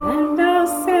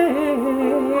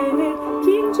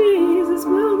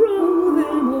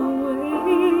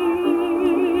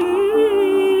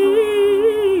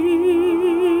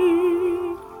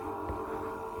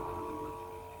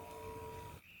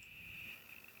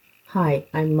Hi,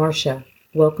 I'm Marcia.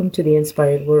 Welcome to the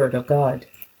Inspired Word of God.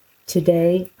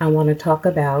 Today, I want to talk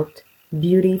about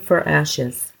beauty for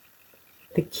ashes.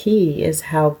 The key is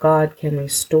how God can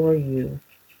restore you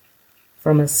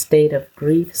from a state of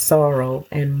grief, sorrow,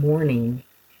 and mourning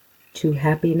to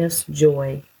happiness,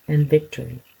 joy, and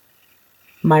victory.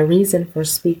 My reason for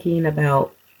speaking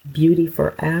about beauty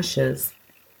for ashes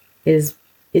is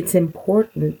it's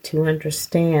important to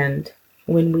understand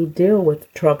when we deal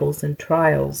with troubles and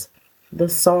trials, the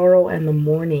sorrow and the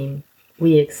mourning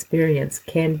we experience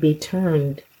can be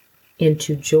turned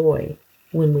into joy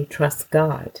when we trust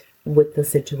God with the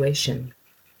situation.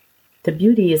 The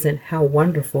beauty isn't how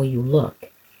wonderful you look,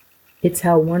 it's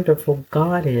how wonderful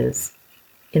God is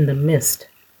in the midst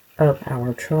of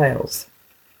our trials.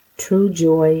 True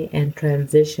joy and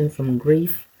transition from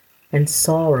grief and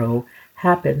sorrow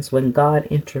happens when God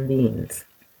intervenes.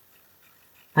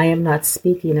 I am not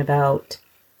speaking about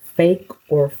fake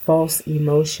or false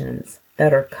emotions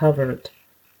that are covered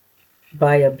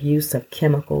by abuse of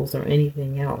chemicals or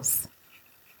anything else.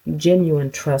 Genuine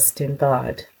trust in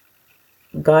God.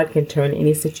 God can turn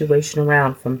any situation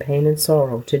around from pain and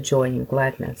sorrow to joy and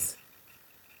gladness.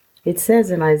 It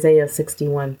says in Isaiah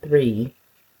 61:3,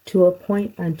 to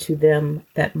appoint unto them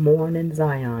that mourn in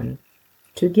Zion,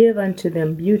 to give unto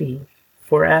them beauty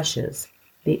for ashes,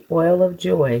 the oil of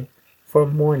joy for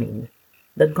mourning,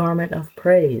 the garment of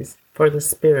praise for the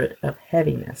spirit of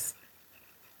heaviness,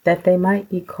 that they might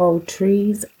be called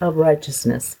trees of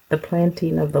righteousness, the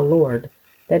planting of the Lord,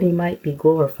 that he might be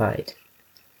glorified.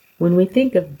 When we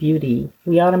think of beauty,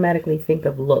 we automatically think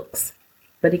of looks,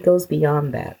 but it goes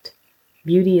beyond that.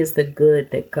 Beauty is the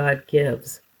good that God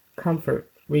gives,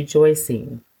 comfort,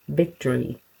 rejoicing,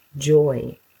 victory,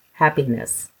 joy,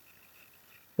 happiness.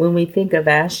 When we think of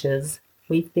ashes,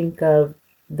 we think of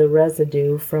the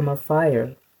residue from a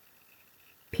fire.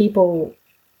 People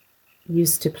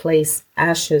used to place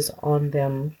ashes on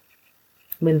them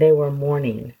when they were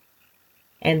mourning,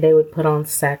 and they would put on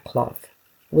sackcloth,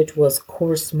 which was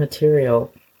coarse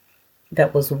material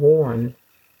that was worn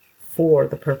for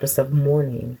the purpose of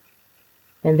mourning.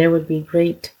 And there would be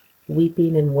great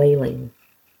weeping and wailing.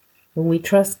 When we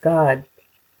trust God,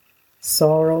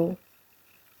 sorrow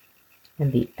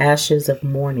and the ashes of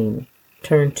mourning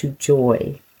turn to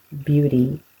joy,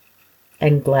 beauty,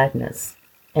 and gladness,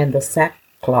 and the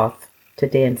sackcloth to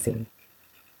dancing.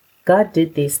 God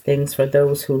did these things for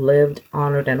those who lived,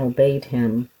 honored, and obeyed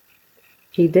him.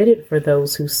 He did it for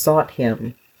those who sought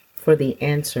him for the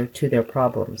answer to their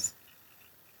problems.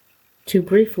 To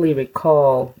briefly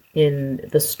recall, in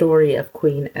the story of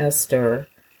Queen Esther,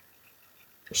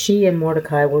 she and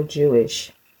Mordecai were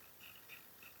Jewish.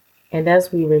 And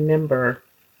as we remember,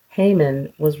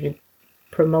 Haman was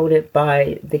promoted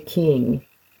by the king,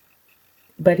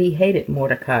 but he hated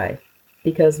Mordecai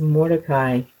because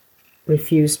Mordecai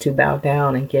refused to bow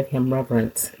down and give him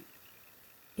reverence.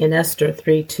 In Esther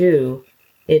 3:2,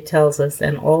 it tells us,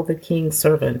 and all the king's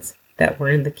servants that were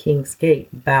in the king's gate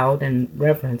bowed and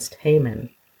reverenced Haman,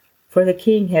 for the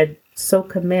king had so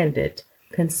commanded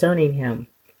concerning him.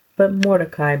 But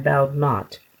Mordecai bowed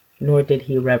not, nor did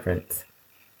he reverence.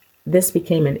 This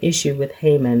became an issue with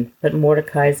Haman, but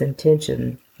Mordecai's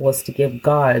intention was to give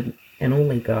God, and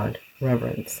only God,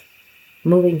 reverence.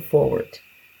 Moving forward,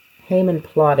 Haman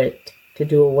plotted to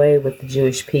do away with the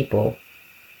Jewish people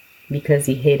because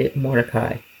he hated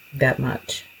Mordecai that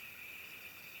much.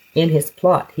 In his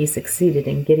plot, he succeeded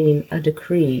in getting a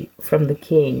decree from the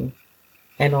king,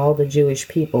 and all the Jewish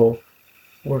people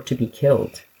were to be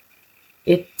killed.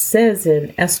 It says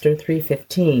in Esther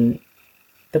 3:15,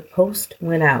 the post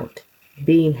went out,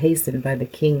 being hastened by the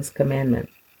king's commandment.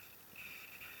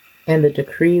 And the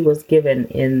decree was given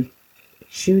in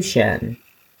Shushan,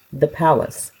 the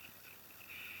palace.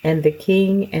 And the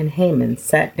king and Haman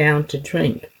sat down to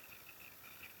drink.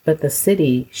 But the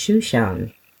city,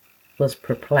 Shushan, was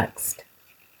perplexed.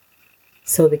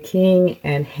 So the king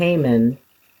and Haman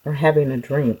are having a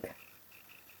drink,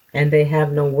 and they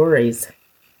have no worries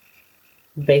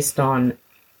based on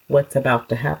what's about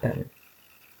to happen.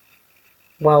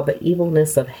 While the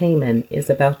evilness of Haman is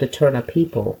about to turn a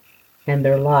people and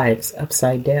their lives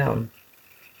upside down.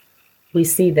 We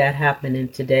see that happening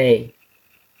today,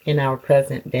 in our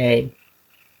present day.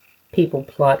 People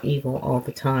plot evil all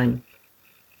the time,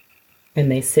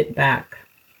 and they sit back,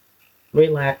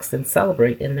 relax, and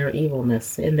celebrate in their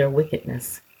evilness, in their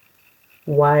wickedness,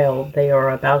 while they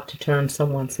are about to turn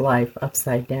someone's life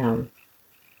upside down.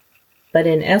 But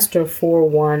in Esther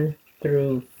 4:1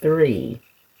 through 3,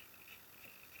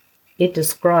 it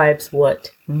describes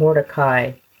what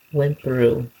Mordecai went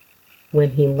through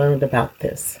when he learned about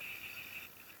this.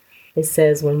 It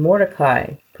says, when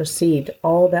Mordecai perceived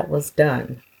all that was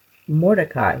done,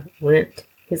 Mordecai rent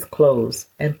his clothes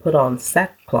and put on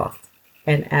sackcloth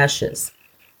and ashes,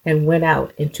 and went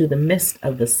out into the midst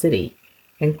of the city,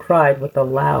 and cried with a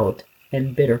loud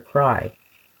and bitter cry,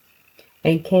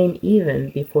 and came even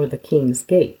before the king's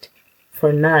gate,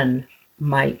 for none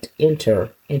might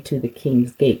enter into the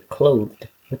king's gate clothed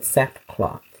with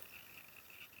sackcloth.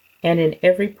 And in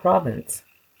every province,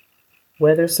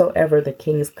 whithersoever the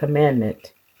king's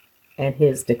commandment and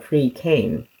his decree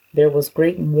came, there was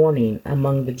great mourning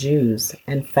among the Jews,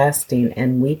 and fasting,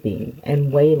 and weeping,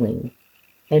 and wailing,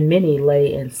 and many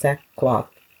lay in sackcloth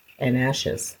and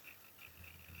ashes.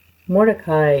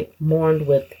 Mordecai mourned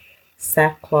with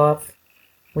sackcloth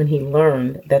when he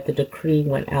learned that the decree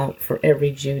went out for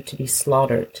every Jew to be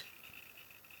slaughtered.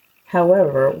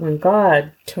 However, when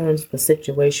God turns the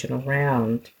situation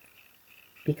around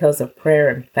because of prayer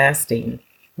and fasting,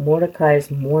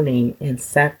 Mordecai's mourning in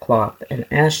sackcloth and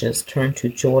ashes turned to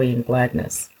joy and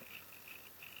gladness,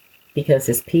 because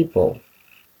his people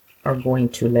are going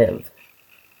to live.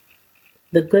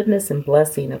 The goodness and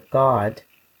blessing of God,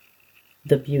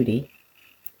 the beauty,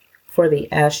 for the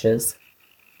ashes,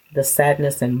 the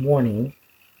sadness and mourning,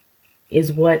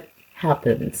 is what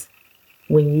happens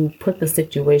when you put the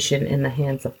situation in the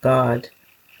hands of God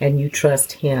and you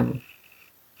trust Him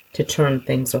to turn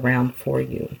things around for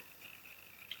you.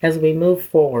 As we move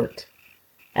forward,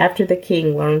 after the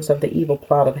king learns of the evil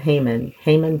plot of Haman,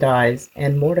 Haman dies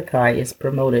and Mordecai is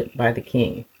promoted by the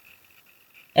king.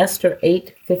 Esther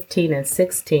 8:15 and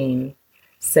 16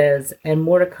 says, and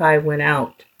Mordecai went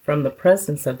out from the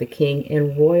presence of the king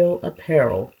in royal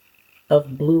apparel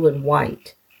of blue and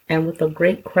white, and with a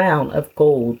great crown of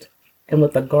gold, and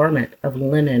with a garment of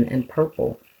linen and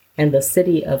purple. And the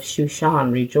city of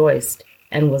Shushan rejoiced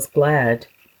and was glad,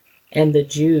 and the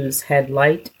Jews had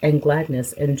light and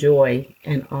gladness and joy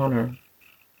and honor.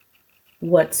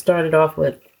 What started off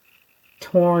with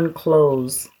torn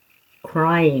clothes,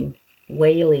 crying,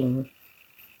 wailing,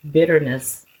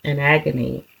 bitterness and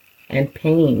agony and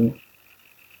pain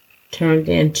turned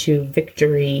into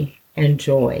victory and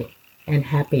joy and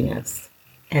happiness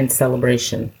and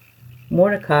celebration.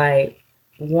 Mordecai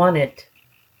wanted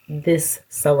this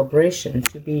celebration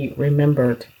to be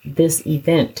remembered, this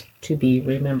event to be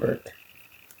remembered.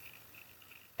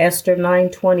 Esther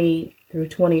 9:20 through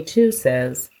 22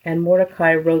 says, and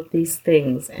Mordecai wrote these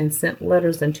things and sent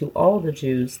letters unto all the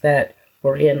Jews that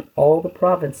were in all the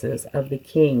provinces of the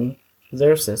king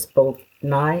Xerxes, both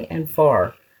nigh and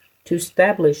far, to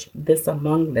establish this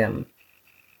among them,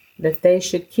 that they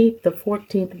should keep the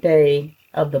 14th day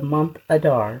of the month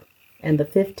Adar, and the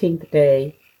 15th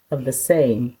day of the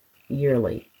same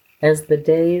yearly, as the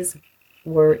days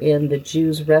wherein the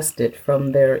Jews rested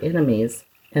from their enemies,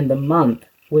 and the month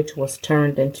which was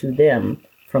turned into them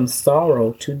from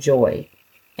sorrow to joy,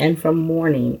 and from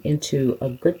mourning into a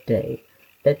good day,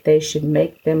 that they should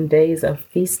make them days of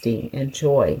feasting and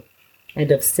joy,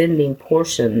 and of sending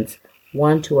portions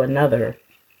one to another,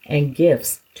 and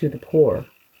gifts to the poor.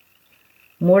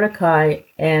 Mordecai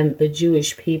and the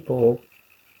Jewish people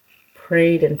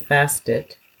prayed and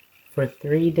fasted for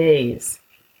 3 days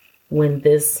when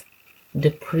this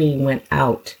decree went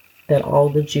out that all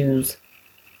the Jews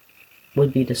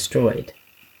would be destroyed.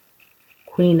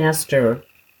 Queen Esther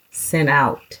sent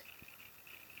out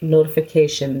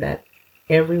notification that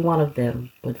every one of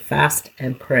them would fast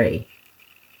and pray,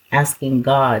 asking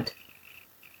God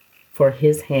for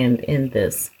His hand in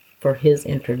this, for His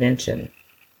intervention.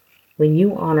 When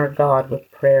you honor God with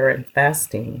prayer and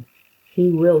fasting, He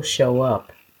will show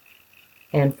up,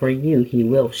 and for you, He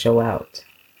will show out.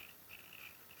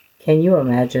 Can you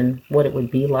imagine what it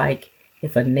would be like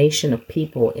if a nation of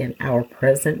people in our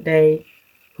present day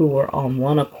who were on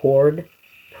one accord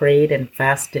prayed and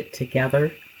fasted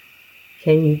together?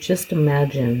 Can you just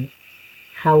imagine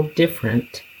how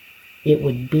different it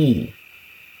would be,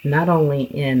 not only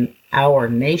in our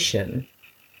nation,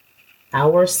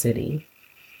 our city,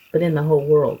 but in the whole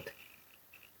world?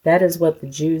 That is what the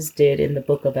Jews did in the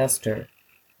book of Esther.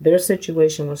 Their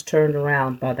situation was turned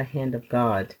around by the hand of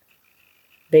God.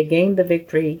 They gained the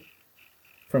victory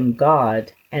from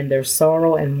God, and their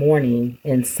sorrow and mourning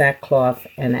in sackcloth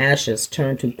and ashes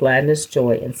turned to gladness,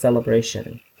 joy, and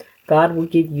celebration. God will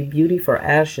give you beauty for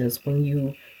ashes when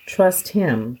you trust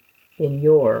Him in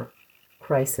your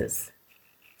crisis.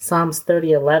 Psalms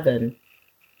 30:11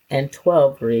 and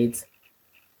 12 reads,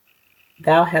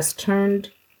 Thou hast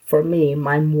turned for me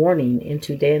my mourning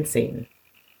into dancing.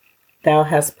 Thou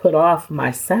hast put off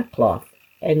my sackcloth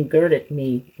and girded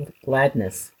me with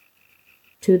gladness,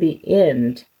 to the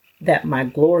end that my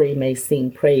glory may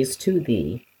sing praise to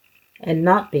Thee, and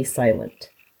not be silent.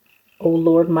 O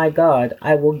Lord my God,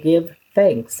 I will give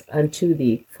thanks unto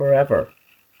thee forever.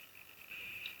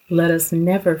 Let us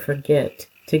never forget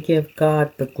to give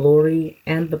God the glory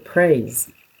and the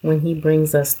praise when he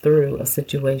brings us through a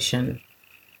situation,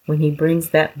 when he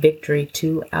brings that victory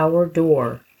to our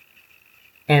door,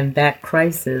 and that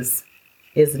crisis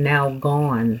is now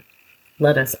gone.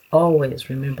 Let us always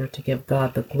remember to give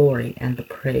God the glory and the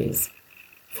praise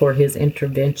for his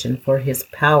intervention, for his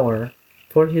power,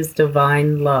 for his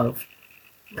divine love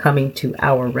coming to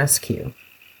our rescue.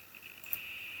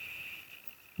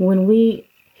 When we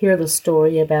hear the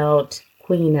story about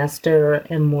Queen Esther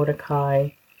and Mordecai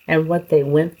and what they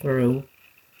went through,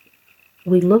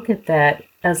 we look at that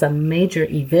as a major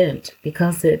event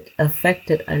because it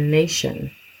affected a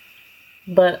nation.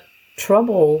 But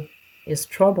trouble is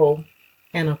trouble,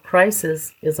 and a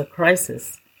crisis is a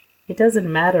crisis. It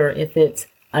doesn't matter if it's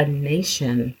a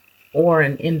nation or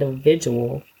an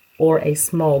individual or a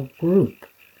small group.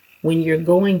 When you're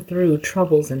going through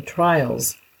troubles and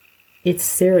trials, it's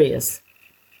serious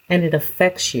and it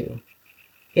affects you.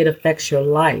 It affects your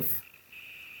life.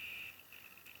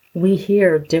 We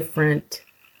hear different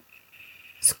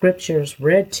scriptures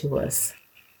read to us.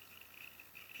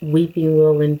 Weeping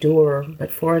will endure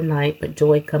but for a night, but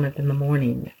joy cometh in the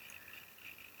morning.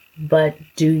 But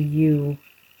do you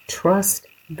trust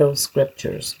those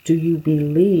scriptures? Do you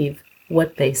believe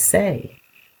what they say?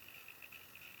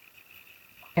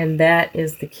 And that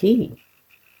is the key.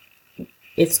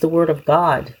 It's the Word of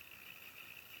God.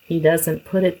 He doesn't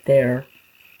put it there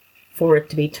for it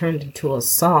to be turned into a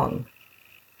song.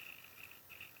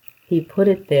 He put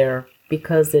it there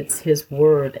because it's His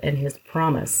Word and His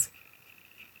promise.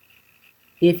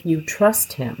 If you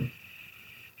trust Him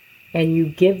and you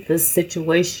give this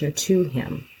situation to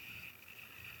Him,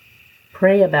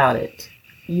 pray about it.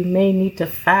 You may need to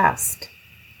fast.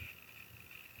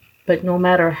 But no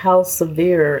matter how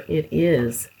severe it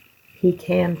is, He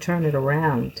can turn it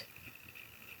around.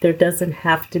 There doesn't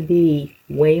have to be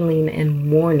wailing and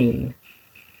mourning.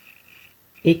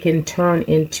 It can turn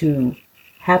into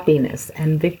happiness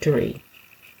and victory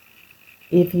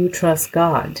if you trust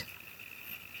God.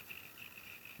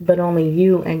 But only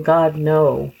you and God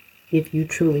know if you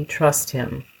truly trust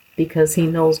Him, because He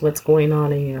knows what's going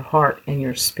on in your heart and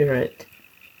your spirit.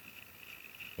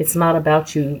 It's not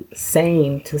about you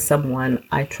saying to someone,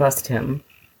 I trust Him.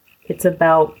 It's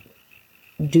about,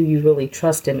 do you really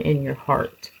trust Him in your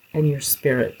heart and your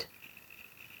spirit?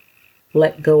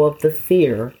 Let go of the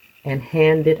fear and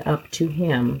hand it up to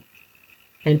Him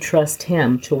and trust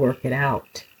Him to work it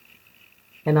out.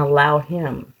 And allow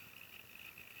Him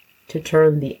to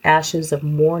turn the ashes of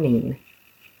mourning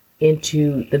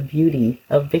into the beauty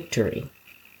of victory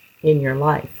in your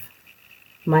life.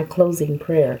 My closing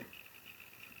prayer.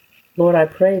 Lord, I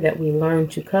pray that we learn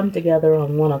to come together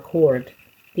on one accord.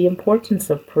 The importance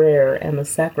of prayer and the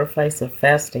sacrifice of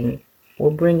fasting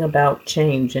will bring about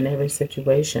change in every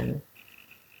situation.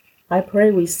 I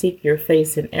pray we seek your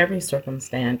face in every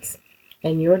circumstance,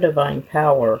 and your divine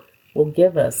power will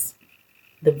give us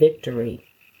the victory.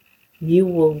 You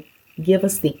will give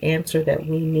us the answer that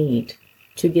we need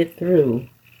to get through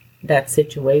that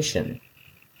situation.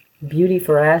 Beauty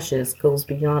for ashes goes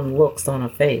beyond looks on a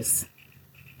face.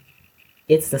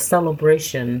 It's the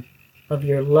celebration of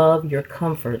your love, your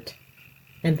comfort,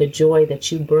 and the joy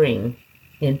that you bring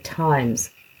in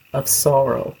times of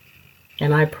sorrow.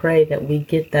 And I pray that we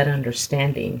get that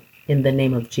understanding in the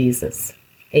name of Jesus.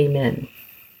 Amen.